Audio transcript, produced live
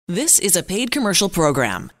This is a paid commercial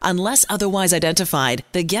program. Unless otherwise identified,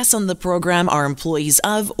 the guests on the program are employees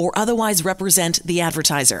of or otherwise represent the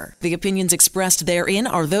advertiser. The opinions expressed therein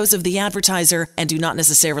are those of the advertiser and do not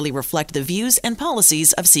necessarily reflect the views and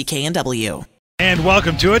policies of CKNW. And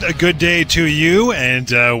welcome to it. A good day to you. And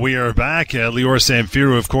we are back. Lior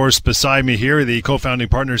Samfiru, of course, beside me here, the co-founding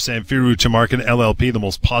partner, Samfiru Tumarkin LLP, the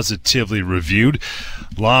most positively reviewed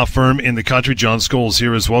law firm in the country. John Scholes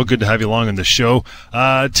here as well. Good to have you along on the show.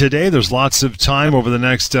 Today, there's lots of time over the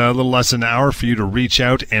next little less than an hour for you to reach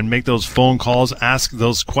out and make those phone calls, ask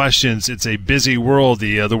those questions. It's a busy world,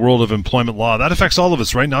 the world of employment law. That affects all of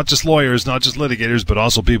us, right? Not just lawyers, not just litigators, but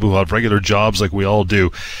also people who have regular jobs like we all do.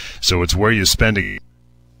 So it's where you spend it.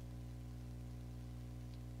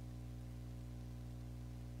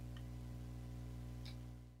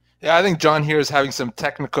 Yeah, I think John here is having some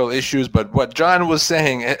technical issues, but what John was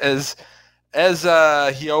saying, as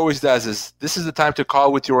he always does, is this is the time to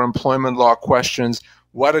call with your employment law questions.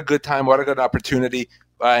 What a good time, what a good opportunity.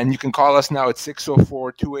 And you can call us now at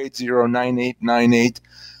 604-280-9898.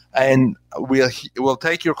 And we'll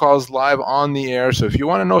take your calls live on the air. So if you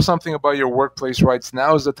want to know something about your workplace rights,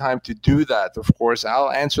 now is the time to do that. Of course,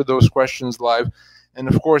 I'll answer those questions live. And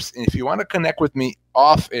of course, if you want to connect with me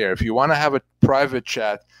off air, if you want to have a private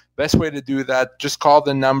chat, best way to do that, just call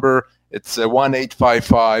the number. It's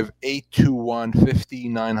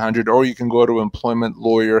 1-855-821-5900, or you can go to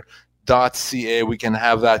employmentlawyer.ca. We can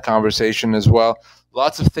have that conversation as well.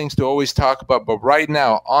 Lots of things to always talk about, but right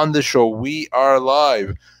now on the show, we are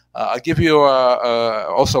live. I'll give you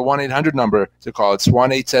also a 1-800 number to call. It's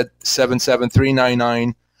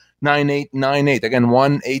 1-877-399-9898. Again,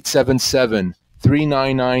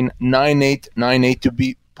 1-877-399-9898 to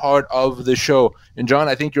be part of the show. And John,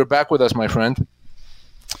 I think you're back with us, my friend.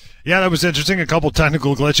 Yeah, that was interesting. A couple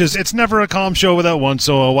technical glitches. It's never a calm show without one,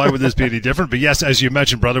 so why would this be any different? But yes, as you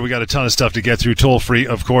mentioned, brother, we got a ton of stuff to get through. Toll free,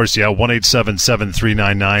 of course. Yeah,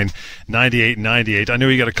 1-877-399-9898. I know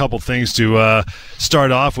you got a couple things to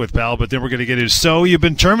start off with, pal, but then we're going to get into, so you've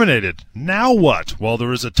been terminated. Now what? Well,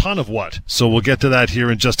 there is a ton of what. So we'll get to that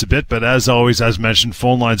here in just a bit. But as always, as mentioned,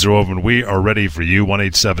 phone lines are open. We are ready for you.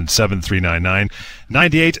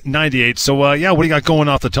 1-877-399-9898. So, yeah, what do you got going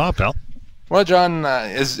off the top, pal? Well, John,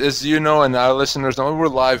 as you know and our listeners know, we're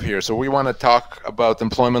live here. So we want to talk about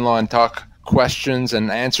employment law and talk questions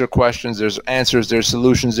and answer questions. There's answers, there's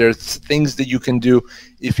solutions, there's things that you can do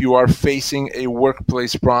if you are facing a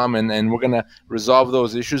workplace problem, and we're going to resolve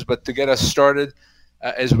those issues. But to get us started,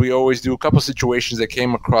 as we always do, a couple situations that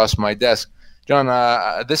came across my desk. John,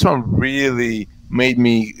 this one really made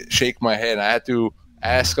me shake my head. I had to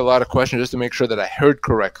ask a lot of questions just to make sure that I heard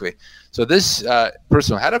correctly. So this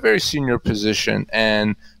person had a very senior position,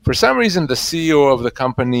 and for some reason the CEO of the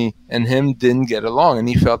company and him didn't get along, and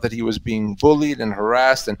he felt that he was being bullied and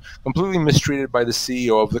harassed and completely mistreated by the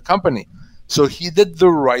CEO of the company. So he did the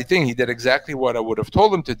right thing. He did exactly what I would have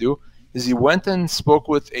told him to do, is he went and spoke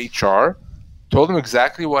with HR, told him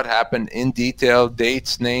exactly what happened in detail,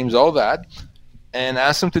 dates, names, all that, and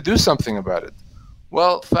asked him to do something about it.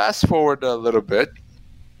 Well, fast forward a little bit.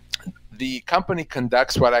 The company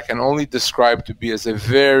conducts what I can only describe to be as a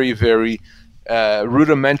very, very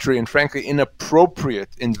rudimentary and frankly inappropriate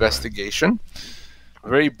investigation, a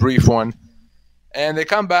very brief one. And they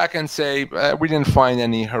come back and say, we didn't find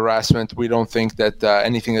any harassment. We don't think that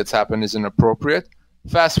anything that's happened is inappropriate.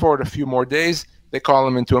 Fast forward a few more days, they call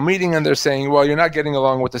him into a meeting and they're saying, well, you're not getting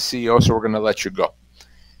along with the CEO, so we're going to let you go.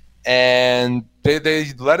 And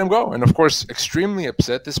they let him go. And of course, extremely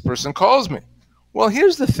upset, this person calls me. Well,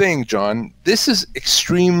 here's the thing, John. This is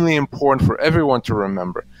extremely important for everyone to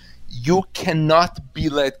remember. You cannot be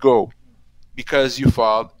let go because you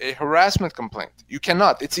filed a harassment complaint. You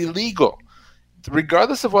cannot. It's illegal.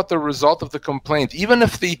 Regardless of what the result of the complaint, even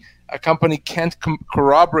if a company can't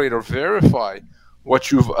corroborate or verify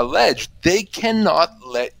what you've alleged, they cannot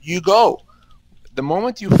let you go. The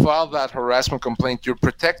moment you file that harassment complaint, you're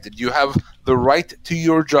protected. You have the right to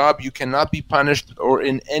your job. You cannot be punished or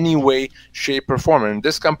in any way, shape, or form. And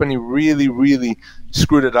this company really, really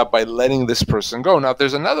screwed it up by letting this person go. Now,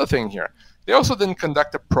 there's another thing here. They also didn't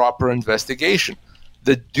conduct a proper investigation.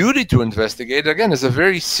 The duty to investigate, again, is a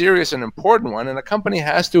very serious and important one, and a company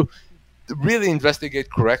has to really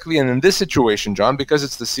investigate correctly. And in this situation, John, because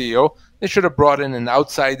it's the CEO, they should have brought in an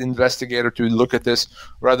outside investigator to look at this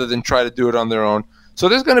rather than try to do it on their own. So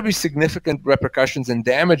there's going to be significant repercussions and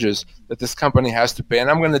damages that this company has to pay, and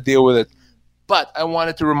I'm going to deal with it. But I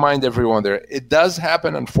wanted to remind everyone there, it does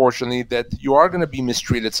happen, unfortunately, that you are going to be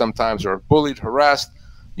mistreated sometimes or bullied, harassed.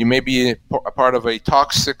 You may be a part of a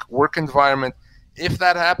toxic work environment. If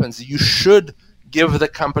that happens, you should give the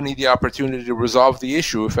company the opportunity to resolve the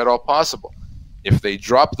issue if at all possible. If they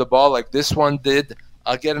drop the ball like this one did,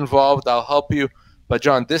 I'll get involved, I'll help you. But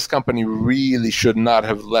John, this company really should not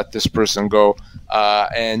have let this person go.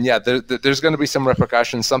 And yeah, there's going to be some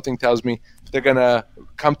repercussions. Something tells me they're going to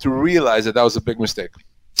come to realize that was a big mistake.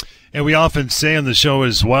 And we often say on the show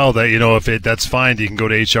as well that, if that's fine, you can go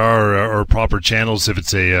to HR or proper channels if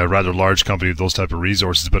it's a rather large company with those type of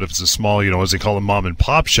resources. But if it's a small, as they call it, mom and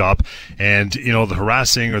pop shop, and, the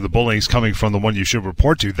harassing or the bullying is coming from the one you should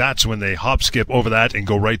report to, that's when they hop, skip over that and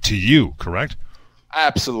go right to you, correct?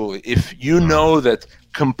 Absolutely. If you know that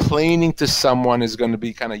complaining to someone is going to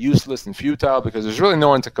be kind of useless and futile because there's really no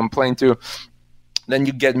one to complain to, then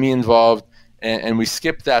you get me involved and we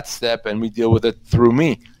skip that step and we deal with it through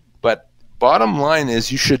me. But bottom line is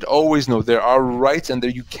you should always know there are rights and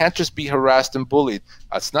you can't just be harassed and bullied.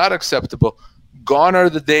 That's not acceptable. Gone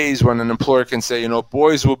are the days when an employer can say,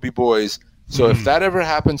 boys will be boys. So if that ever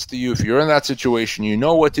happens to you, if you're in that situation, you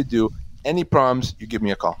know what to do. Any problems, you give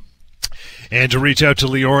me a call. And to reach out to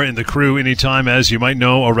Lior and the crew anytime, as you might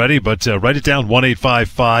know already, but write it down,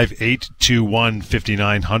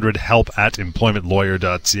 1-855-821-5900,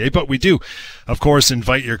 help@employmentlawyer.ca. But we do, of course,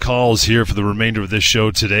 invite your calls here for the remainder of this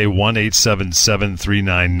show today,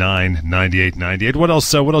 1-877-399-9898. What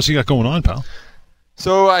else you got going on, pal?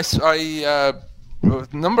 So a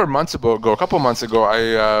couple months ago,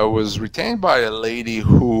 I was retained by a lady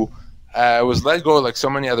who was let go like so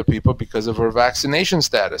many other people because of her vaccination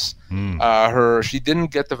status. She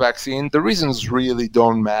didn't get the vaccine. The reasons really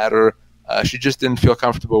don't matter. She just didn't feel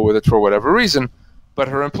comfortable with it for whatever reason. But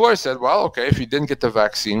her employer said, well, okay, if you didn't get the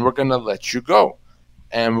vaccine, we're going to let you go.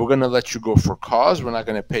 And we're going to let you go for cause. We're not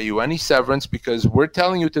going to pay you any severance because we're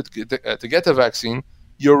telling you to get the vaccine.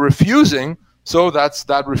 You're refusing, so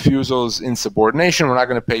that refusal is insubordination. We're not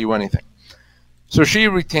going to pay you anything. So she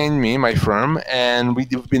retained me, my firm, and we've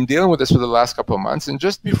been dealing with this for the last couple of months. And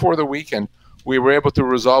just before the weekend, we were able to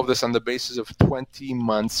resolve this on the basis of 20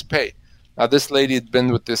 months' pay. Now, this lady had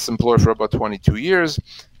been with this employer for about 22 years,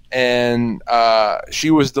 and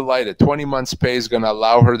she was delighted. 20 months' pay is going to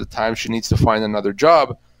allow her the time she needs to find another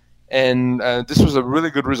job. And this was a really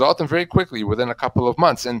good result, and very quickly, within a couple of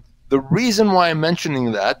months. And the reason why I'm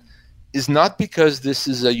mentioning that is not because this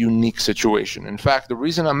is a unique situation. In fact, the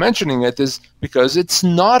reason I'm mentioning it is because it's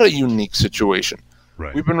not a unique situation.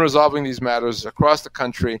 Right. We've been resolving these matters across the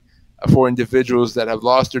country for individuals that have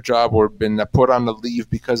lost their job or been put on a leave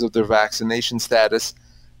because of their vaccination status.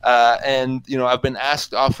 And I've been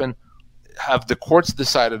asked often, have the courts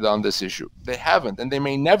decided on this issue? They haven't, and they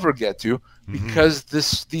may never get to because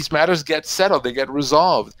these matters get settled, they get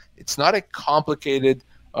resolved. It's not a complicated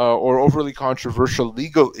or overly controversial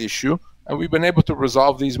legal issue, and we've been able to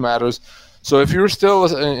resolve these matters. So if you're still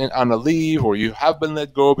on a leave or you have been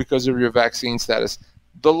let go because of your vaccine status,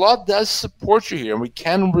 the law does support you here, and we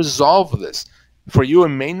can resolve this. For you, it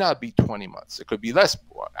may not be 20 months. It could be less.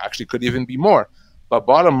 Actually, it could even be more. But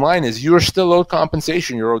bottom line is you're still owed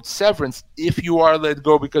compensation. You're owed severance if you are let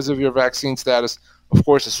go because of your vaccine status, of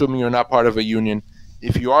course, assuming you're not part of a union.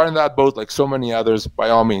 If you are in that boat like so many others, by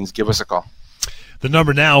all means, give us a call. The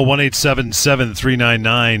number now,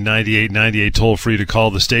 1-877-399-9898. Toll free to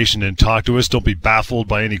call the station and talk to us. Don't be baffled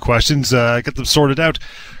by any questions. Get them sorted out.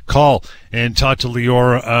 Call and talk to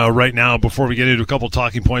Lior right now before we get into a couple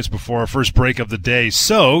talking points before our first break of the day.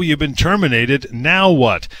 So, you've been terminated. Now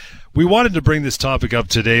what? We wanted to bring this topic up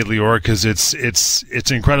today, Lior, because it's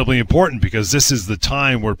incredibly important because this is the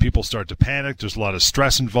time where people start to panic. There's a lot of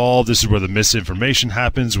stress involved. This is where the misinformation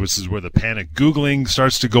happens, which is where the panic Googling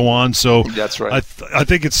starts to go on. So that's right. I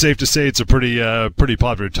think it's safe to say it's a pretty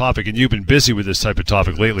popular topic, and you've been busy with this type of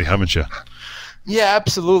topic lately, haven't you? Yeah,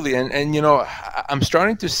 absolutely. And I'm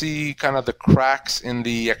starting to see kind of the cracks in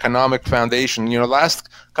the economic foundation. Last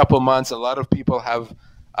couple of months, a lot of people have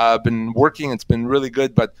been working. It's been really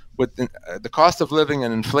good, but with the cost of living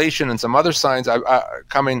and inflation and some other signs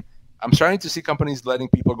coming, I'm starting to see companies letting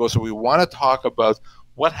people go. So we want to talk about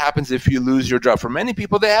what happens if you lose your job. For many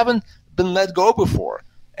people, they haven't been let go before.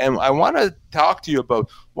 And I want to talk to you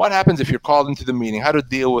about what happens if you're called into the meeting, how to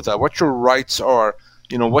deal with that, what your rights are,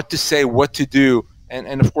 what to say, what to do,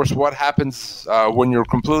 and of course, what happens when you're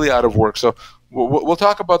completely out of work. So we'll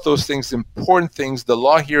talk about those things, important things. The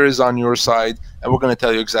law here is on your side, and we're going to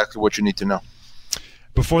tell you exactly what you need to know.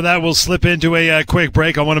 Before that, we'll slip into a quick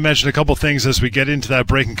break. I want to mention a couple things as we get into that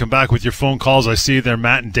break and come back with your phone calls. I see you there,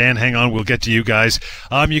 Matt and Dan. Hang on, we'll get to you guys.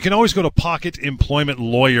 You can always go to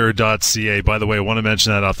pocketemploymentlawyer.ca. By the way, I want to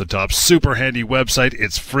mention that off the top. Super handy website.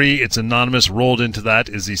 It's free. It's anonymous. Rolled into that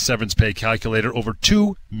is the severance pay calculator. Over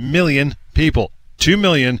 2 million people 2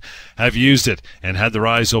 million have used it and had their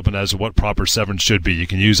eyes open as to what proper severance should be. You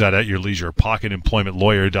can use that at your leisure.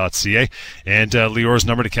 PocketEmploymentLawyer.ca. And Lior's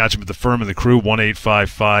number to catch him at the firm and the crew,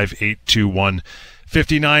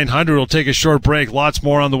 1-855-821-5900. We'll take a short break. Lots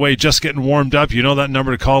more on the way. Just getting warmed up. You know that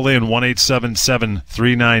number to call in,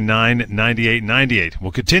 1-877-399-9898.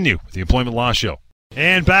 We'll continue with the Employment Law Show.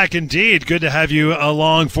 And back indeed. Good to have you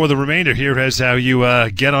along for the remainder. Here is how you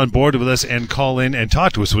get on board with us and call in and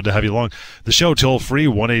talk to us. Good to have you along. The show toll free,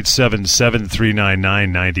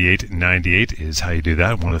 1-877-399-9898 is how you do that.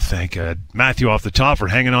 I want to thank Matthew off the top for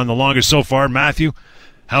hanging on the longest so far. Matthew,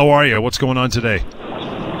 how are you? What's going on today?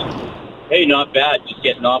 Hey, not bad. Just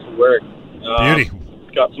getting off of work. Beauty.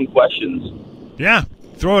 Got some questions. Yeah,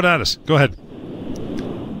 throw it at us. Go ahead.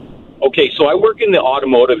 Okay, so I work in the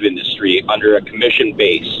automotive industry under a commission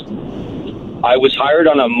base. I was hired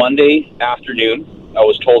on a Monday afternoon. I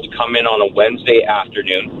was told to come in on a Wednesday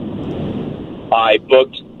afternoon. I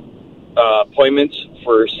booked appointments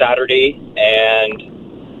for Saturday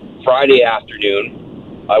and Friday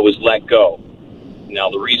afternoon. I was let go. Now,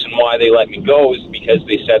 the reason why they let me go is because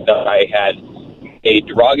they said that I had made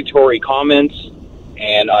derogatory comments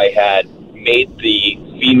and I had made the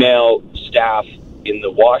female staff in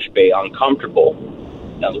the wash bay uncomfortable.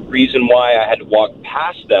 Now, the reason why I had to walk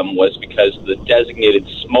past them was because the designated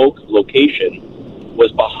smoke location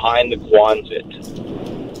was behind the Quonset.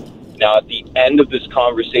 Now, at the end of this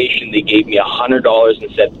conversation, they gave me $100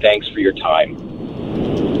 and said, "Thanks for your time."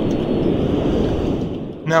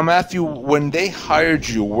 Now, Matthew, when they hired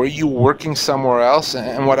you, were you working somewhere else?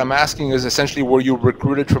 And what I'm asking is essentially, were you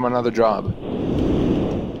recruited from another job?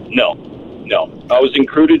 No. I was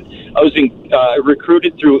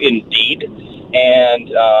recruited through Indeed,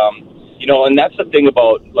 and and that's the thing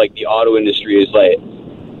about like the auto industry is like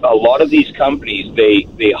a lot of these companies they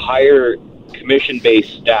hire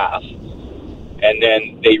commission-based staff, and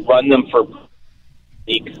then they run them for a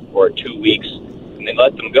week or 2 weeks, and they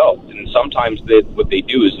let them go. And sometimes what they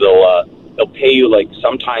do is they'll pay you like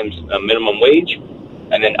sometimes a minimum wage,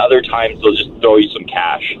 and then other times they'll just throw you some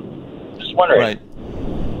cash. Just wondering. Right.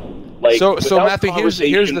 Like, so Matthew, here's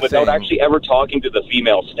the without thing. actually ever talking to the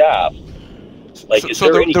female staff, like, is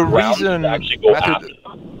there any grounds to actually go after them?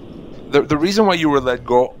 The reason why you were let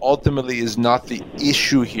go ultimately is not the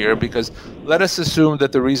issue here, because let us assume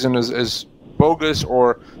that the reason is bogus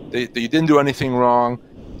or that you didn't do anything wrong.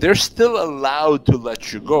 They're still allowed to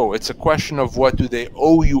let you go. It's a question of what do they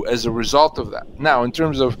owe you as a result of that. Now, in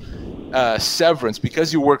terms of severance,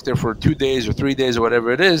 because you worked there for 2 days or 3 days or whatever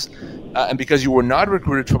it is, and because you were not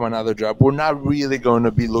recruited from another job, we're not really going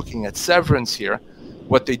to be looking at severance here.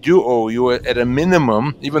 What they do owe you at a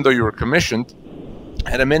minimum, even though you were commissioned,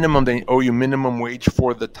 at a minimum they owe you minimum wage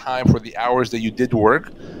for the time, for the hours that you did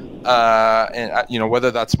work. And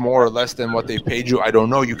whether that's more or less than what they paid you, I don't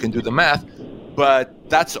know. You can do the math. But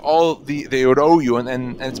that's all they would owe you.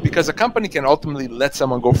 And it's because a company can ultimately let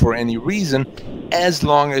someone go for any reason as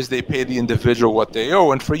long as they pay the individual what they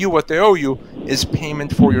owe. And for you, what they owe you is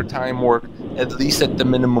payment for your time work, at least at the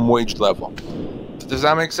minimum wage level. Does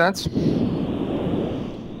that make sense?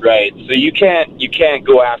 Right. So you can't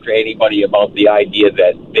go after anybody about the idea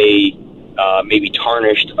that they maybe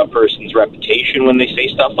tarnished a person's reputation when they say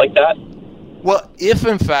stuff like that? Well, if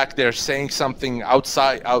in fact they're saying something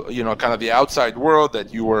outside, kind of the outside world,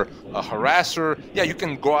 that you were a harasser, yeah, you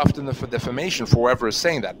can go after them for defamation for whoever is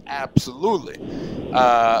saying that. Absolutely.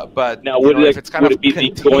 But now, if it's kind would of it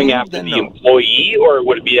be going after the employee, or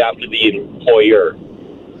would it be after the employer?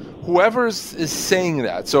 Whoever is saying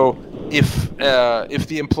that. So if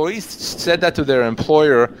the employee said that to their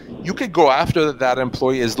employer, you could go after that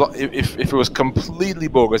employee if it was completely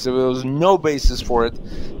bogus, if there was no basis for it,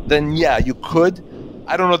 then yeah, you could.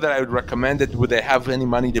 I don't know that I would recommend it. Would they have any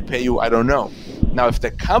money to pay you? I don't know. Now, if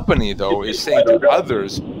the company, though, is saying to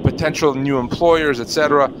others, potential new employers,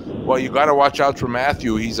 etc., well, you got to watch out for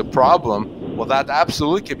Matthew, he's a problem, well, that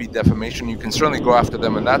absolutely could be defamation. You can certainly go after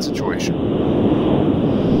them in that situation.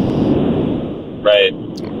 Right.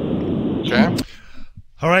 Okay.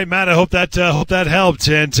 All right, Matt, I hope that helped,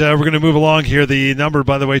 and we're going to move along here. The number,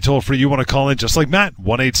 by the way, toll free, you want to call in just like Matt,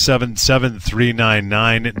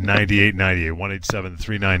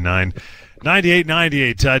 1-877-399-9898,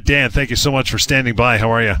 1-877-399-9898. Dan, thank you so much for standing by.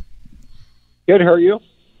 How are you? Good, how are you?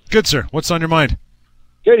 Good, sir. What's on your mind?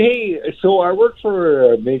 Good. Hey, so I work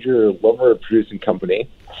for a major lumber producing company,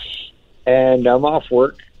 and I'm off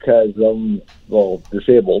work because I'm,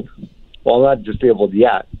 disabled. Well, I'm not disabled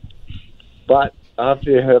yet, but I have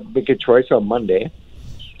to make a choice on Monday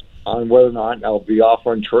on whether or not I'll be off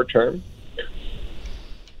on short term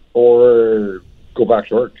or go back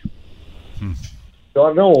to work.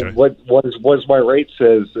 don't know what's my rights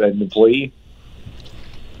as an employee.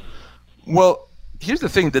 Well, here's the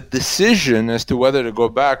thing: the decision as to whether to go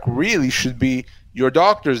back really should be your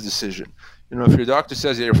doctor's decision. If your doctor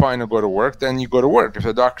says you're fine to go to work, then you go to work. If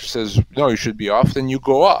the doctor says no, you should be off, then you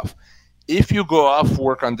go off. If you go off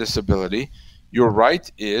work on disability, your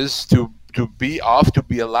right is to be off, to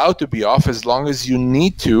be allowed to be off as long as you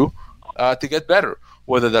need to get better.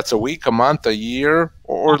 Whether that's a week, a month, a year,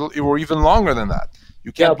 or even longer than that.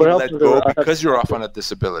 You can't be let go because you're off on a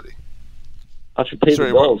disability. I have to pay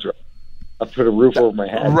the bills, right? I have to put a roof over my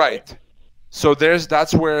head. Right. So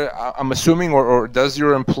that's where I'm assuming, or does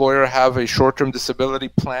your employer have a short-term disability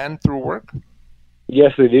plan through work?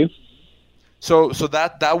 Yes, they do. So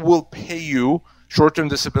that will pay you short-term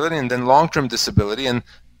disability and then long-term disability. And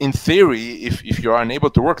in theory, if you're unable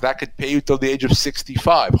to work, that could pay you till the age of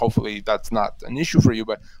 65. Hopefully that's not an issue for you,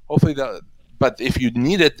 but but if you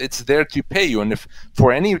need it, it's there to pay you. And if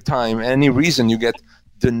for any time, any reason you get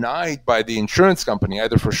denied by the insurance company,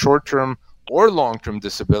 either for short-term or long-term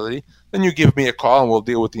disability, then you give me a call and we'll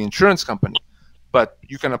deal with the insurance company. But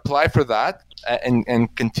you can apply for that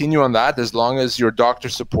and continue on that as long as your doctor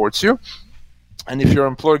supports you. And if your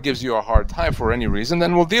employer gives you a hard time for any reason,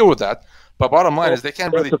 then we'll deal with that. But bottom line is they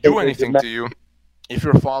can't really do anything to you if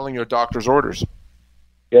you're following your doctor's orders.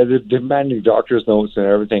 Yeah, they're demanding doctor's notes and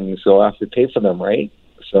everything, so I have to pay for them, right?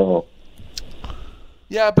 So.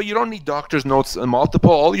 Yeah, but you don't need doctor's notes multiple.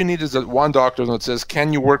 All you need is one doctor's note that says,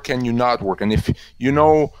 can you work, can you not work? And if you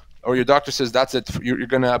know, or your doctor says that's it, you're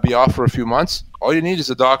going to be off for a few months, all you need is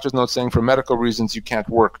a doctor's note saying for medical reasons you can't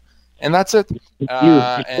work. And that's it.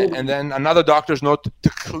 And then another doctor's note to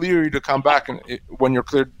clear you to come back when you're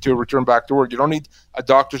cleared to return back to work. You don't need a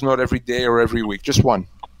doctor's note every day or every week, just one.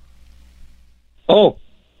 Oh,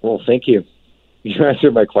 well, thank you. You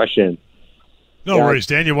answered my question. No worries,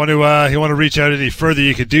 Dan. You want to reach out any further,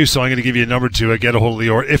 you could do so. I'm going to give you a number to get a hold of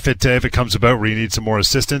Lior if it comes about where you need some more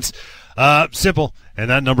assistance. Simple, and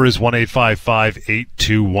that number is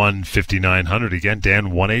 1-855-821-5900. Again,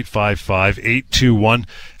 Dan,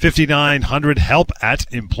 1-855-821-5900. Help at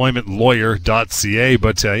employmentlawyer.ca.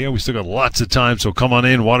 But we still got lots of time, so come on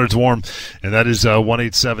in. Water's warm, and that is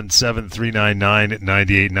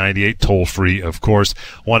 1-877-399-9898. Toll free, of course.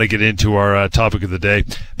 Want to get into our topic of the day,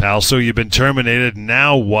 pal. So you've been terminated.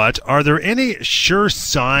 Now what? Are there any sure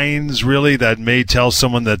signs, really, that may tell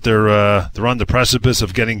someone that they're on the precipice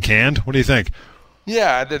of getting canned? What do you think?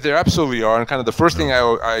 Yeah, there absolutely are. And kind of the first thing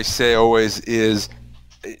I say always is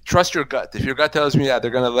trust your gut. If your gut tells me, they're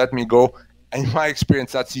going to let me go, in my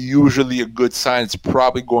experience, that's usually a good sign. It's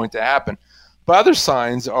probably going to happen. But other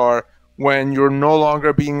signs are when you're no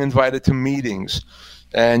longer being invited to meetings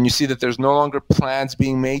and you see that there's no longer plans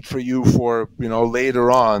being made for you for,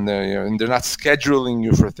 later on, and they're not scheduling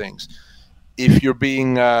you for things. If you're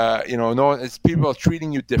being, it's people are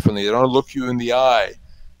treating you differently. They don't look you in the eye.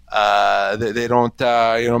 They don't,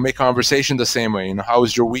 make conversation the same way. How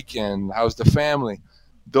was your weekend? How's the family?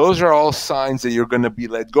 Those are all signs that you're going to be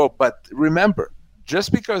let go. But remember,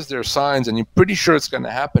 just because there are signs and you're pretty sure it's going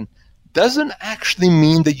to happen, doesn't actually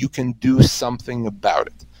mean that you can do something about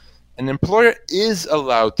it. An employer is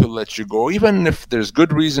allowed to let you go, even if there's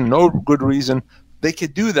good reason, no good reason. They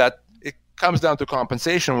could do that. It comes down to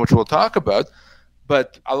compensation, which we'll talk about.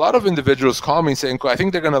 But a lot of individuals call me saying, I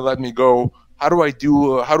think they're going to let me go. How do I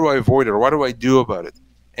avoid it, or what do I do about it?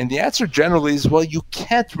 And the answer generally is, well, you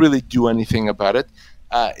can't really do anything about it.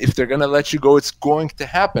 If they're going to let you go, it's going to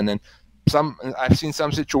happen. And I've seen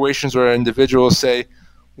some situations where individuals say,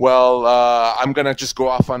 well, I'm going to just go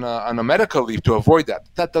off on a medical leave to avoid that.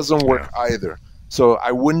 That doesn't work either. So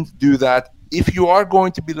I wouldn't do that. If you are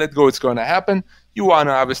going to be let go, it's going to happen. You want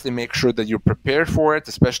to obviously make sure that you're prepared for it,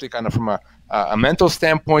 especially kind of from a mental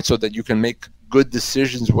standpoint, so that you can make good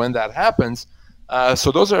decisions when that happens.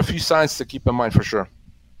 So those are a few signs to keep in mind for sure.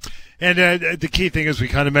 And the key thing is, we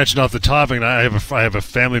kind of mentioned off the topic, and I have a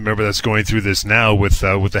family member that's going through this now with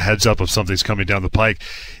the heads up of something's coming down the pike,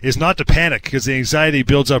 is not to panic, because the anxiety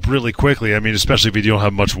builds up really quickly. I mean, especially if you don't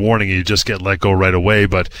have much warning, you just get let go right away.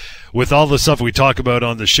 But with all the stuff we talk about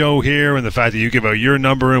on the show here, and the fact that you give out your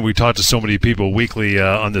number, and we talk to so many people weekly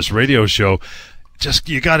on this radio show,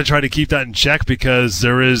 you got to try to keep that in check, because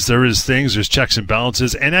there's checks and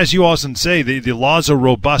balances, and as you often say, the laws are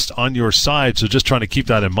robust on your side. So just trying to keep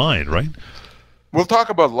that in mind, right? We'll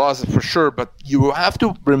talk about laws for sure, but you have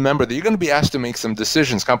to remember that you're going to be asked to make some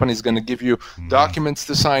decisions. Companies going to give you documents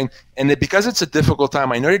to sign, and because it's a difficult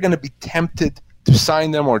time, I know you're going to be tempted to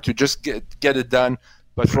sign them or to just get it done.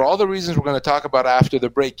 But for all the reasons we're going to talk about after the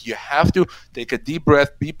break, you have to take a deep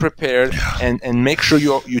breath, be prepared, and make sure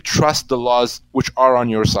you trust the laws which are on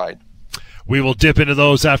your side. We will dip into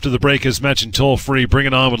those after the break, as mentioned, toll-free. Bring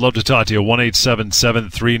it on. Would love to talk to you.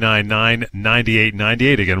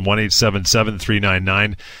 1-877-399-9898. Again,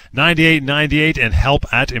 1-877-399-9898 and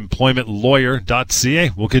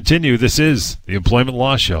help@employmentlawyer.ca. We'll continue. This is the Employment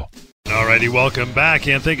Law Show. Alrighty, welcome back,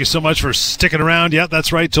 and thank you so much for sticking around. Yeah,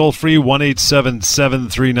 that's right, toll-free,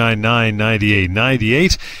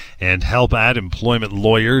 1-877-399-9898 and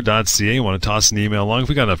help@employmentlawyer.ca. You want to toss an email along? If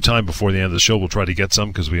we got enough time before the end of the show, we'll try to get some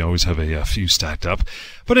because we always have a few stacked up.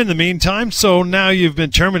 But in the meantime, so now you've been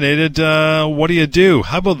terminated, what do you do?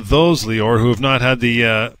 How about those, Lior, who have not had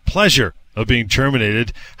the pleasure of being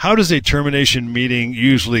terminated? How does a termination meeting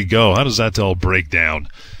usually go? How does that all break down?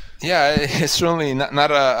 Yeah, it's certainly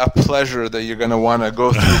not a pleasure that you're going to want to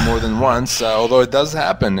go through more than once, although it does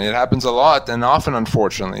happen. It happens a lot and often,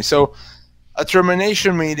 unfortunately. So a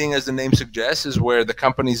termination meeting, as the name suggests, is where the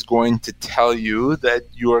company is going to tell you that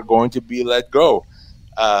you are going to be let go.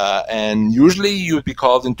 And usually you would be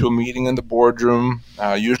called into a meeting in the boardroom.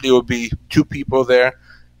 Usually it would be two people there,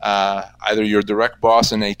 either your direct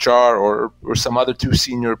boss in HR or some other two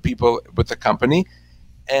senior people with the company.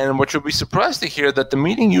 And what you'll be surprised to hear that the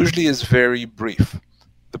meeting usually is very brief.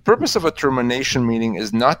 The purpose of a termination meeting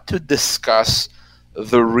is not to discuss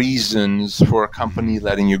the reasons for a company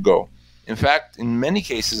letting you go. In fact, in many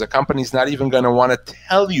cases, a company is not even going to want to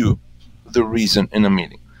tell you the reason in a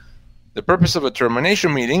meeting. The purpose of a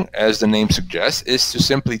termination meeting, as the name suggests, is to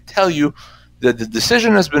simply tell you that the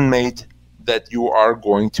decision has been made that you are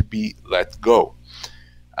going to be let go.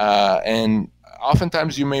 And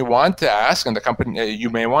oftentimes you may want to ask, and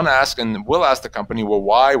will ask the company, well,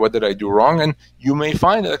 why? What did I do wrong? And you may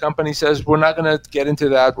find that the company says, we're not going to get into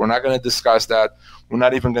that. We're not going to discuss that. We're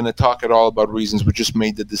not even going to talk at all about reasons. We just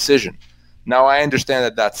made the decision. Now, I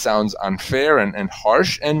understand that sounds unfair and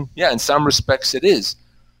harsh, and yeah, in some respects it is.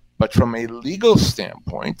 But from a legal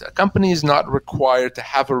standpoint, a company is not required to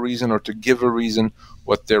have a reason or to give a reason.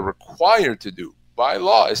 What they're required to do by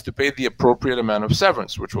law is to pay the appropriate amount of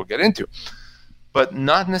severance, which we'll get into, but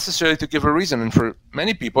not necessarily to give a reason. And for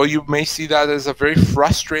many people, you may see that as a very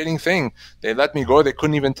frustrating thing. They let me go. They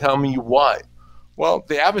couldn't even tell me why. Well,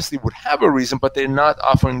 they obviously would have a reason, but they're not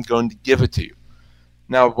often going to give it to you.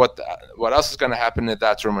 Now, what else is going to happen at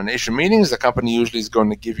that termination meeting is the company usually is going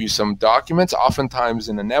to give you some documents, oftentimes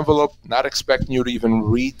in an envelope, not expecting you to even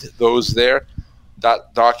read those there.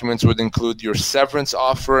 That documents would include your severance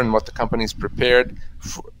offer and what the company is prepared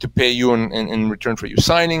to pay you in return for you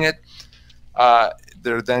signing it.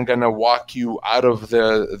 They're then going to walk you out of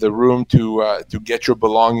the room to get your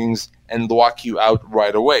belongings and walk you out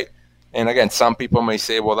right away. And again, some people may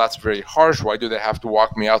say, well, that's very harsh. Why do they have to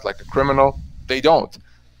walk me out like a criminal? They don't.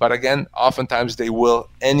 But again, oftentimes they will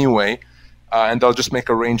anyway, and they'll just make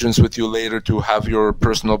arrangements with you later to have your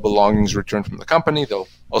personal belongings returned from the company. They'll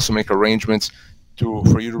also make arrangements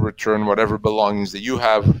for you to return whatever belongings that you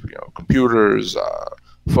have, computers,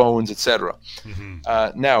 phones, etc.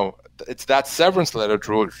 Mm-hmm. Now, it's that severance letter,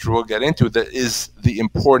 which we'll get into, that is the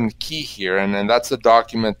important key here, and that's the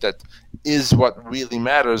document that is what really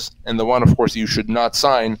matters, and the one, of course, you should not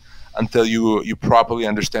sign until you properly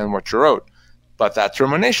understand what you're owed. But that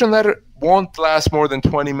termination letter won't last more than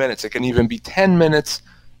 20 minutes. It can even be 10 minutes,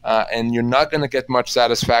 and you're not going to get much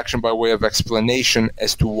satisfaction by way of explanation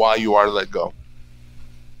as to why you are let go.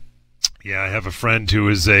 Yeah, I have a friend who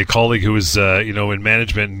is a colleague who is, in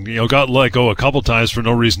management, and, got let go a couple times for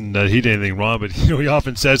no reason that he did anything wrong. But, he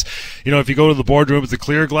often says, if you go to the boardroom with the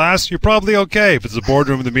clear glass, you're probably okay. If it's the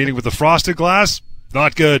boardroom with the meeting with the frosted glass,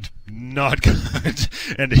 not good. Not good.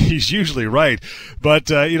 And he's usually right. But,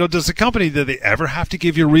 does the company, do they ever have to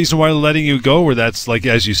give you a reason why they're letting you go? Or that's like,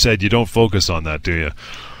 as you said, you don't focus on that, do you?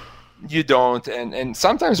 You don't. And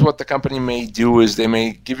sometimes what the company may do is they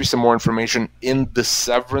may give you some more information in the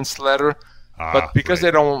severance letter. But because they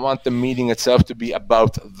don't want the meeting itself to be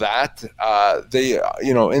about that, they,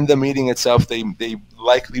 in the meeting itself, they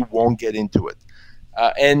likely won't get into it.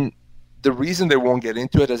 And the reason they won't get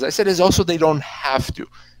into it, as I said, is also they don't have to.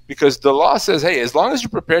 Because the law says, hey, as long as you're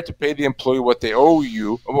prepared to pay the employee what they owe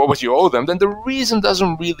you, or what you owe them, then the reason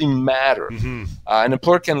doesn't really matter. Mm-hmm. An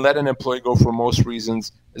employer can let an employee go for most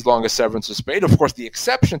reasons as long as severance is paid. Of course, the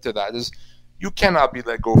exception to that is you cannot be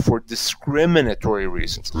let go for discriminatory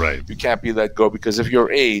reasons. Right. You can't be let go because of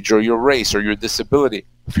your age or your race or your disability,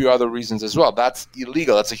 a few other reasons as well. That's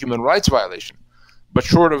illegal. That's a human rights violation. But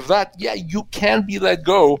short of that, yeah, you can be let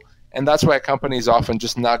go, and that's why a company is often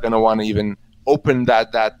just not going to want to even open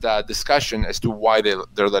that discussion as to why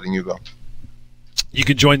they're letting you go. You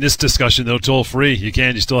can join this discussion, though, toll-free. You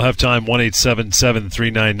can. You still have time,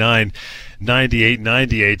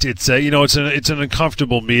 1-877-399-9898. It's it's an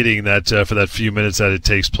uncomfortable meeting that for that few minutes that it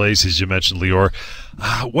takes place, as you mentioned, Lior.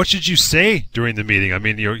 What should you say during the meeting? I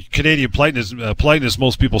mean, your Canadian politeness,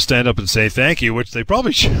 most people stand up and say thank you, which they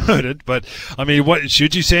probably shouldn't. But, I mean, what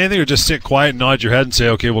should you say anything or just sit quiet and nod your head and say,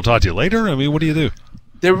 okay, we'll talk to you later? I mean, what do you do?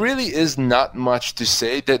 There really is not much to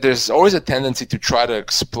say. There's always a tendency to try to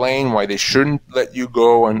explain why they shouldn't let you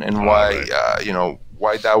go and why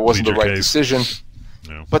why that wasn't the right decision.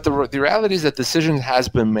 Yeah. But the reality is that decision has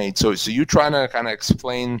been made. So you trying to kind of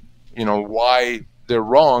explain why they're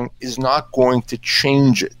wrong is not going to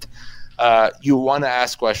change it. You want to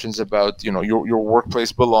ask questions about your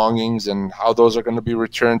workplace belongings and how those are going to be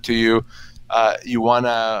returned to you. You want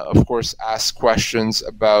to, of course, ask questions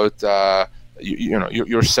about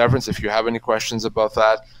your severance if you have any questions about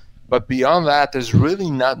that. But beyond that, there's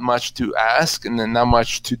really not much to ask and then not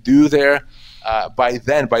much to do there. By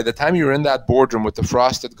the time you're in that boardroom with the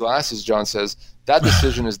frosted glasses, John says, that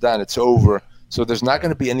decision is done. It's over. So there's not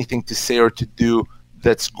going to be anything to say or to do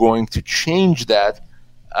that's going to change that.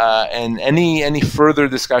 And any further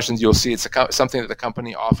discussions you'll see, it's something that the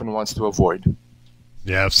company often wants to avoid.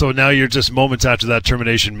 Yeah, so now you're just moments after that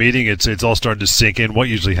termination meeting. It's all starting to sink in. What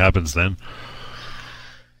usually happens then?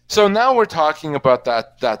 So now we're talking about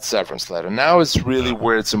that severance letter. Now is really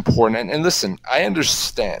where it's important. And listen, I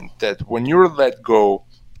understand that when you're let go,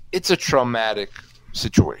 it's a traumatic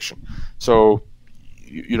situation. So,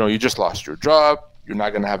 you just lost your job. You're not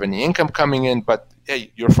going to have any income coming in, but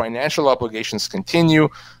hey, your financial obligations continue.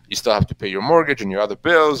 You still have to pay your mortgage and your other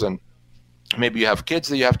bills, and maybe you have kids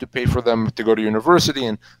that you have to pay for them to go to university,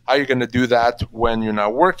 and how you're going to do that when you're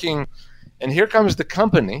not working. And here comes the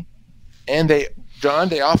company, and they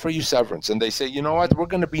offer you severance, and they say, you know what, we're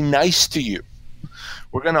going to be nice to you.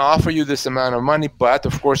 We're going to offer you this amount of money, but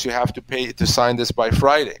of course you have to pay to sign this by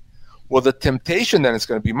Friday. Well, the temptation then is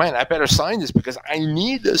going to be mine. I better sign this because I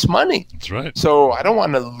need this money. That's right. So I don't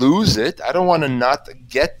want to lose it. I don't want to not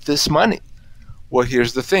get this money. Well,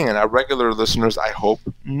 here's the thing, and our regular listeners, I hope,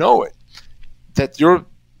 know it, that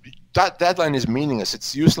that deadline is meaningless.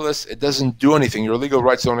 It's useless. It doesn't do anything. Your legal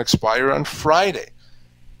rights don't expire on Friday.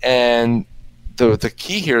 And the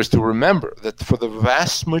key here is to remember that for the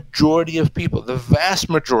vast majority of people,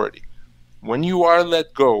 when you are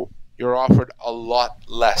let go, you're offered a lot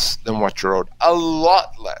less than what you're owed. A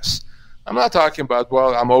lot less. I'm not talking about,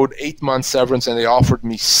 well, I'm owed 8 months severance and they offered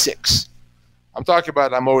me 6. I'm talking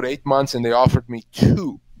about I'm owed 8 months and they offered me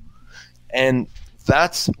 2. And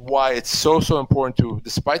that's why it's so important to,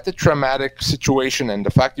 despite the traumatic situation and the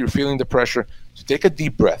fact that you're feeling the pressure, to take a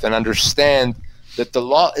deep breath and understand that the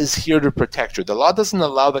law is here to protect you. The law doesn't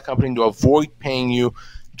allow the company to avoid paying you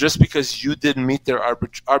just because you didn't meet their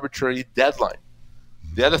arbitrary deadline.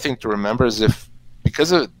 The other thing to remember is if,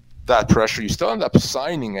 because of that pressure, you still end up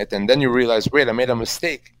signing it and then you realize, wait, I made a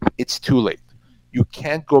mistake, it's too late. You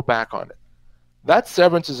can't go back on it. That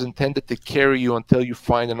severance is intended to carry you until you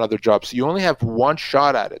find another job. So you only have one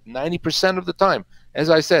shot at it. 90% of the time, as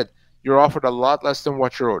I said, you're offered a lot less than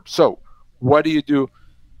what you're owed. So what do?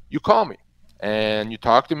 You call me and you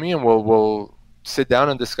talk to me and we'll sit down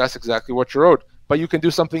and discuss exactly what you're owed. But you can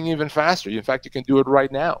do something even faster. In fact, you can do it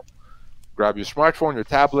right now. Grab your smartphone, your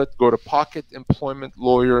tablet, go to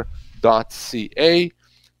pocketemploymentlawyer.ca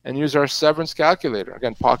and use our severance calculator.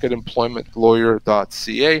 Again,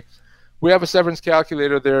 pocketemploymentlawyer.ca. We have a severance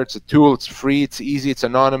calculator there. It's a tool. It's free. It's easy. It's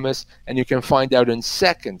anonymous. And you can find out in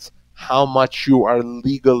seconds how much you are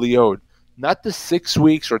legally owed. Not the 6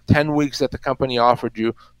 weeks or 10 weeks that the company offered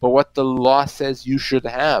you, but what the law says you should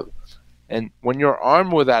have. And when you're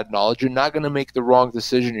armed with that knowledge, you're not going to make the wrong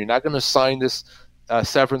decision. You're not going to sign this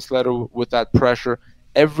severance letter with that pressure.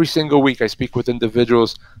 Every single week I speak with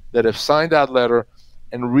individuals that have signed that letter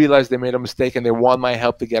and realize they made a mistake and they want my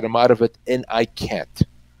help to get them out of it, and I can't.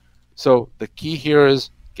 So the key here is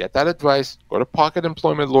get that advice. Go to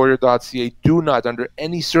pocketemploymentlawyer.ca. Do not, under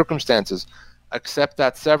any circumstances, accept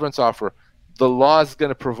that severance offer. The law is going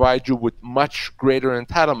to provide you with much greater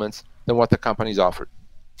entitlements than what the company's offered.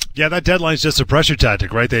 Yeah, that deadline is just a pressure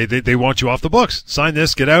tactic, right? They want you off the books. Sign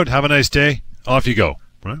this, get out, have a nice day, off you go,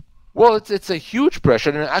 right? Well, it's a huge pressure,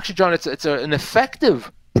 and actually, John, it's an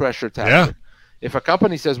effective pressure tactic. Yeah. If a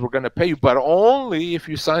company says we're going to pay you, but only if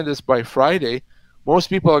you sign this by Friday, most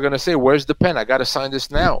people are going to say, where's the pen? I got to sign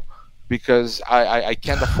this now because I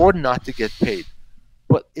can't afford not to get paid.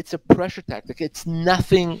 But it's a pressure tactic. It's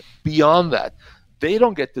nothing beyond that. They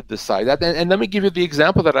don't get to decide that. And let me give you the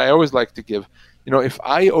example that I always like to give. If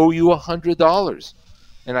I owe you $100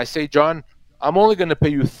 and I say, John, I'm only going to pay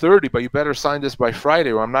you $30, but you better sign this by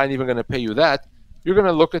Friday or I'm not even going to pay you that. you're going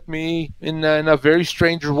to look at me in a very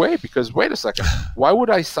strange way, because wait a second, why would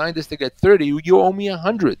I sign this to get 30? You owe me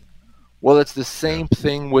 100. Well, it's the same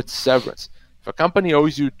thing with severance. If a company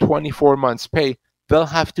owes you 24 months pay, they'll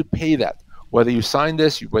have to pay that, whether you sign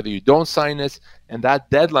this, whether you don't sign this, and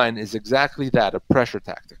that deadline is exactly that, a pressure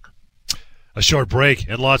tactic. A short break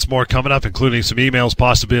and lots more coming up, including some emails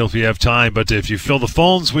possibly if you have time. But if you fill the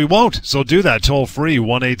phones, we won't. So do that toll free,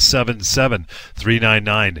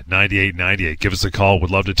 1-877-399-9898. Give us a call.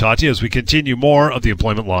 We'd love to talk to you as we continue more of the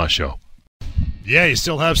Employment Law Show. Yeah, you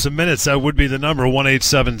still have some minutes. That would be the number,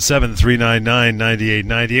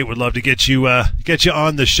 1-877-399-9898. Would love to get you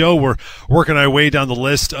on the show. We're working our way down the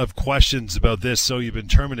list of questions about this. So you've been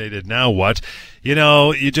terminated. Now what? You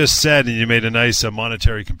know, you just said, and you made a nice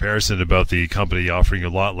monetary comparison about the company offering a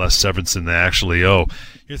lot less severance than they actually owe.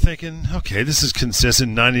 You're thinking, okay, this is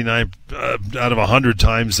consistent. 99 out of 100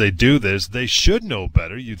 times they do this. They should know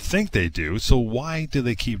better. You'd think they do. So why do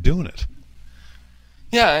they keep doing it?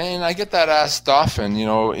 Yeah, and I get that asked often. You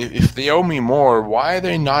know, if they owe me more, why are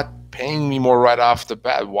they not paying me more right off the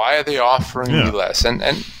bat? Why are they offering me less? And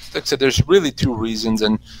like I said, there's really two reasons.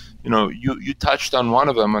 And, you know, you touched on one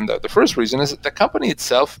of them. And the first reason is that the company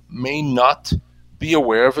itself may not be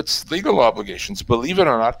aware of its legal obligations. Believe it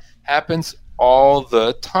or not, happens all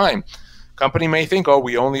the time. Company may think, oh,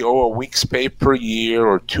 we only owe a week's pay per year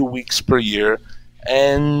or 2 weeks per year.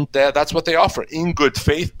 And that's what they offer, in good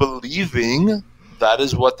faith, believing that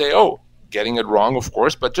is what they owe. Getting it wrong, of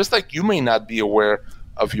course, but just like you may not be aware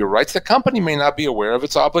of your rights, the company may not be aware of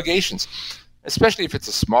its obligations, especially if it's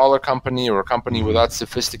a smaller company or a company without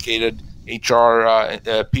sophisticated HR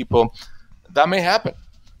people. That may happen.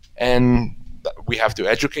 And we have to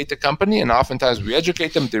educate the company, and oftentimes we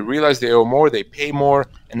educate them, they realize they owe more, they pay more,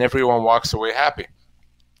 and everyone walks away happy.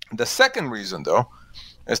 The second reason, though,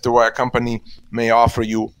 as to why a company may offer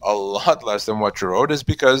you a lot less than what you're owed is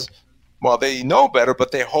because, well, they know better,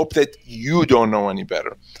 but they hope that you don't know any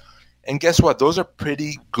better. And guess what? Those are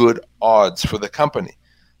pretty good odds for the company.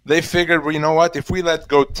 They figured, well, you know what? If we let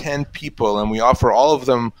go 10 people and we offer all of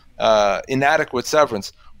them inadequate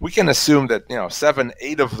severance, we can assume that 7,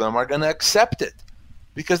 8 of them are going to accept it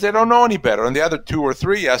because they don't know any better. And the other 2 or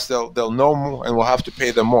 3, yes, they'll know more and we'll have to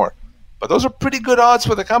pay them more. But those are pretty good odds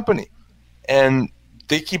for the company. And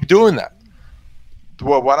they keep doing that.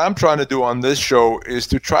 Well, what I'm trying to do on this show is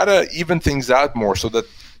to try to even things out more so that,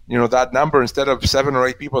 that number, instead of 7 or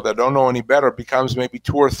 8 people that don't know any better, becomes maybe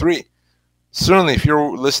 2 or 3. Certainly, if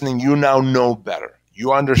you're listening, you now know better.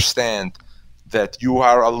 You understand that you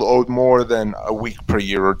are owed more than a week per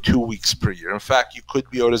year or 2 weeks per year. In fact, you could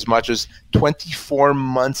be owed as much as 24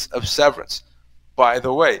 months of severance. By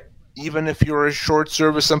the way, even if you're a short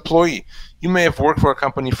service employee, you may have worked for a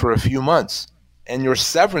company for a few months, and your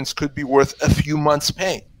severance could be worth a few months'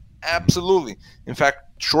 pay. Absolutely. In fact,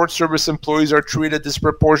 short service employees are treated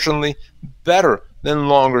disproportionately better than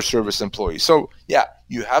longer service employees. So, yeah,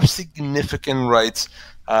 you have significant rights.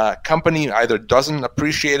 Company either doesn't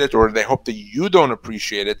appreciate it or they hope that you don't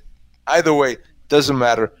appreciate it. Either way, doesn't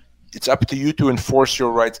matter. It's up to you to enforce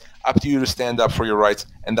your rights, up to you to stand up for your rights,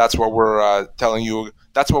 and that's what we're telling you.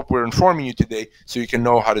 That's what we're informing you today, so you can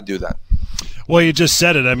know how to do that. Well, you just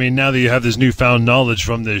said it. I mean, now that you have this newfound knowledge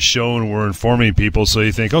from this show and we're informing people, so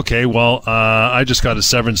you think, okay, well, I just got a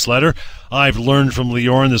severance letter. I've learned from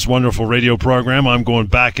Lior in this wonderful radio program. I'm going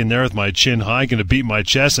back in there with my chin high, going to beat my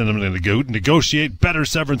chest, and I'm going to go negotiate better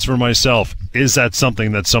severance for myself. Is that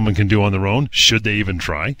something that someone can do on their own? Should they even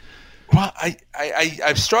try? Well,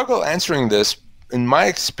 I've struggled answering this. In my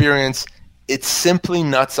experience, it's simply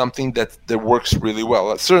not something that works really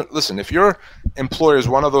well. So, listen, if your employer is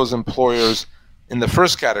one of those employers in the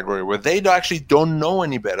first category where they actually don't know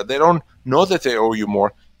any better, they don't know that they owe you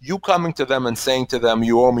more, you coming to them and saying to them,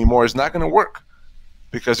 you owe me more, is not going to work.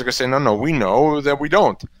 Because they're going to say, no, we know that we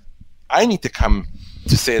don't. I need to come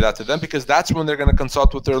to say that to them because that's when they're going to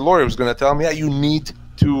consult with their lawyer who's going to tell them, yeah, you need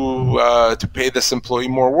to pay this employee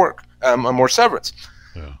more severance.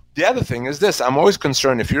 Yeah. The other thing is this. I'm always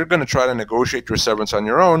concerned if you're going to try to negotiate your severance on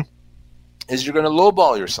your own, is you're going to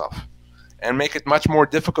lowball yourself and make it much more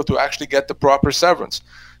difficult to actually get the proper severance.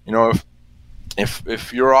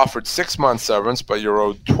 If you're offered 6 months severance but you're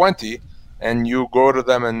owed 20, and you go to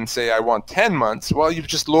them and say, I want 10 months, well, you've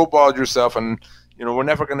just lowballed yourself, and we're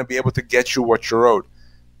never going to be able to get you what you're owed.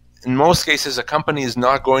 In most cases, a company is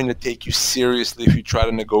not going to take you seriously if you try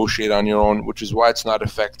to negotiate on your own, which is why it's not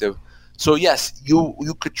effective. So yes,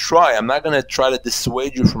 you could try. I'm not going to try to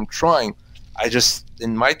dissuade you from trying.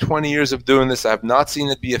 In my 20 years of doing this, I have not seen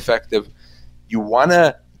it be effective. You want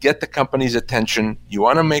to get the company's attention. You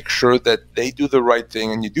want to make sure that they do the right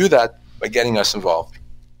thing, and you do that by getting us involved.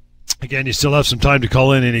 Again, you still have some time to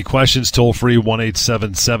call in. Any questions, toll free,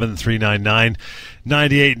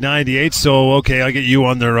 1-877-399-9898. So, okay, I get you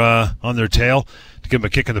on their tail to give them a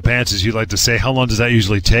kick in the pants, as you like to say. How long does that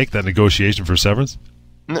usually take, that negotiation for severance?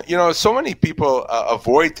 So many people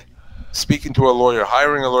avoid speaking to a lawyer,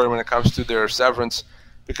 hiring a lawyer when it comes to their severance,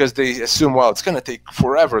 because they assume, well, it's going to take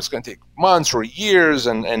forever. It's going to take months or years,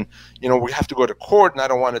 and we have to go to court, and I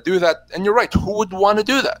don't want to do that. And you're right. Who would want to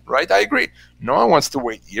do that, right? I agree. No one wants to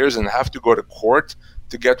wait years and have to go to court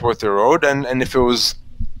to get what they're owed. And if it was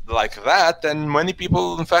like that, then many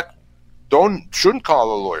people, in fact, shouldn't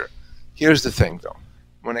call a lawyer. Here's the thing, though.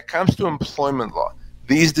 When it comes to employment law,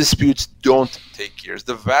 these disputes don't take years.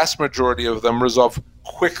 The vast majority of them resolve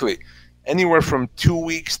quickly, anywhere from 2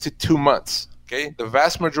 weeks to 2 months. Okay, the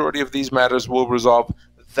vast majority of these matters will resolve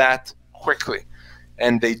that quickly,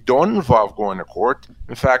 and they don't involve going to court.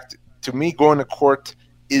 In fact, to me, going to court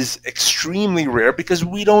is extremely rare because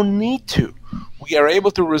we don't need to. We are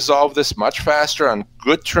able to resolve this much faster on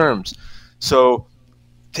good terms. So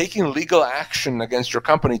taking legal action against your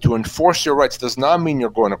company to enforce your rights does not mean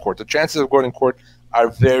you're going to court. The chances of going to court are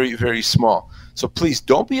very, very small. So please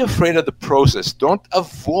don't be afraid of the process. Don't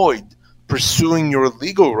avoid pursuing your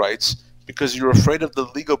legal rights because you're afraid of the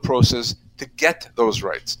legal process to get those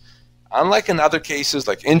rights. Unlike in other cases,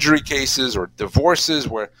 like injury cases or divorces,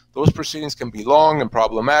 where those proceedings can be long and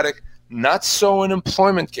problematic, not so in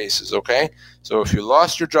employment cases, okay? So if you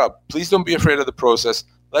lost your job, please don't be afraid of the process.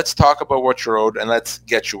 Let's talk about what you're owed, and let's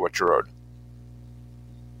get you what you're owed.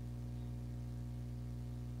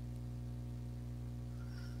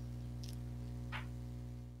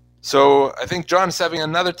 So I think John is having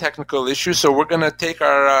another technical issue, so we're going to take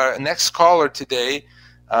our next caller today.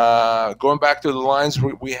 Going back to the lines,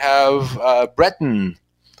 we have Breton.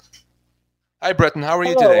 Hi, Breton. How are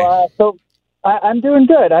you today? I'm doing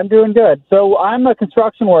good. So I'm a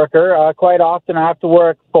construction worker. Quite often I have to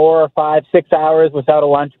work 4 or 5, 6 hours without a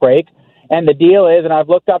lunch break. And the deal is, and I've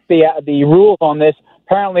looked up the rules on this,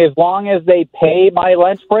 apparently as long as they pay my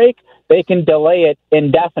lunch break, they can delay it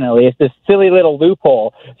indefinitely. It's this silly little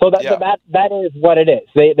loophole. So that is what it is.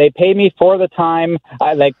 They pay me for the time,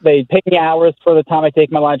 they pay me hours for the time I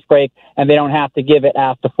take my lunch break, and they don't have to give it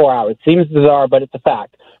after 4 hours. It seems bizarre, but it's a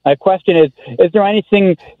fact. My question is there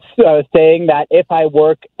anything saying that if I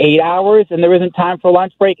work 8 hours and there isn't time for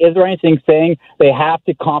lunch break, is there anything saying they have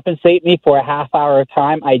to compensate me for a half hour of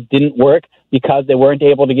time I didn't work because they weren't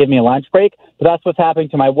able to give me a lunch break? But that's what's happening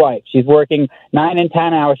to my wife. She's working 9 and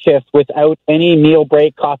 10-hour shifts without any meal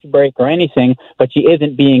break, coffee break, or anything, but she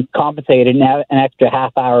isn't being compensated an extra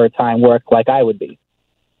half hour of time work like I would be.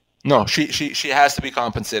 No, she has to be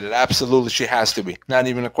compensated. Absolutely, she has to be. Not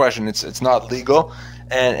even a question. It's not legal,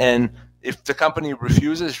 and if the company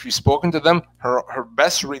refuses, if you've spoken to them, her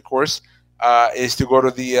best recourse is to go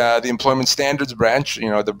to the Employment Standards Branch,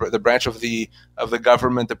 the branch of the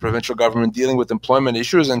government, the provincial government dealing with employment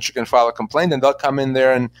issues, and she can file a complaint, and they'll come in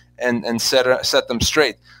there and set them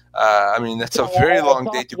straight. That's a very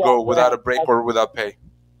long day to go without a break or without pay.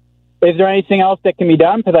 Is there anything else that can be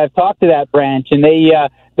done? Because I've talked to that branch, and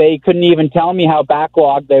they couldn't even tell me how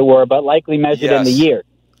backlogged they were, but likely measured in the year.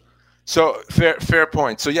 So fair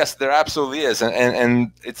point. So yes, there absolutely is,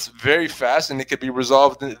 and it's very fast, and it could be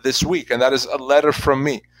resolved this week. And that is a letter from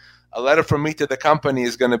me. A letter from me to the company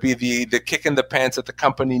is going to be the kick in the pants that the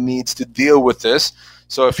company needs to deal with this.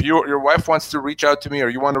 So if your wife wants to reach out to me, or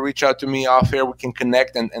you want to reach out to me off air, we can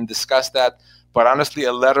connect and discuss that. But honestly,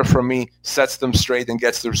 a letter from me sets them straight and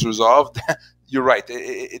gets this resolved. You're right.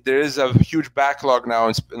 There is a huge backlog now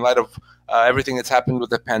in light of everything that's happened with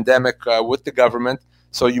the pandemic, with the government.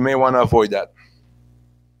 So you may want to avoid that.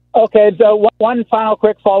 Okay, so one final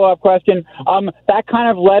quick follow-up question. That kind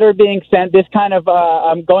of letter being sent, this kind of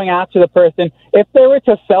going after the person, if they were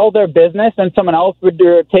to sell their business and someone else would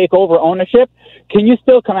take over ownership, can you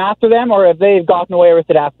still come after them, or have they gotten away with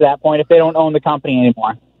it after that point if they don't own the company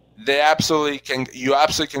anymore? They absolutely can. You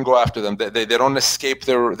absolutely can go after them. They don't escape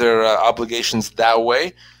their obligations that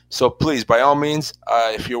way. So please, by all means,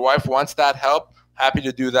 if your wife wants that help, happy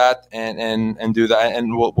to do that and do that,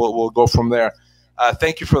 and we'll go from there.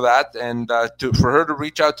 Thank you for that, and for her to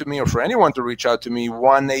reach out to me, or for anyone to reach out to me,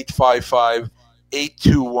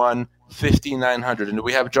 1-855-821-5900. And do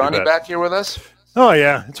we have Johnny back here with us? Oh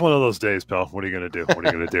yeah, it's one of those days, pal. What are you going to do? What are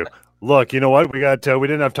you going to do? Look, you know what? We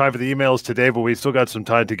didn't have time for the emails today, but we still got some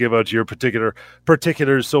time to give out your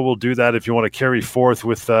particulars. So we'll do that if you want to carry forth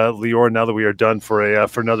with Lior. Now that we are done for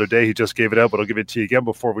another day, he just gave it out, but I'll give it to you again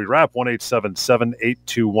before we wrap.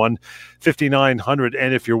 1-877-821-5900.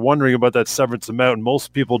 And if you're wondering about that severance amount, and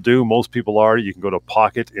most people do, most people are, you can go to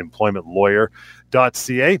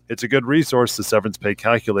pocketemploymentlawyer.ca. It's a good resource. The severance pay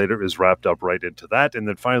calculator is wrapped up right into that. And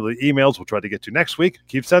then finally, emails we'll try to get to next week.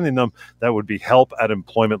 Keep sending them. That would be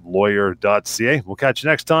help@employmentlawyer.ca. We'll catch you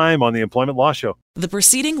next time on the Employment Law Show. The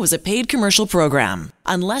proceeding was a paid commercial program.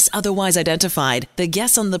 Unless otherwise identified, the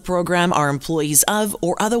guests on the program are employees of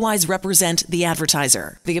or otherwise represent the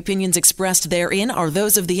advertiser. The opinions expressed therein are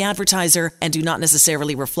those of the advertiser and do not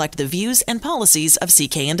necessarily reflect the views and policies of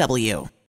CKNW.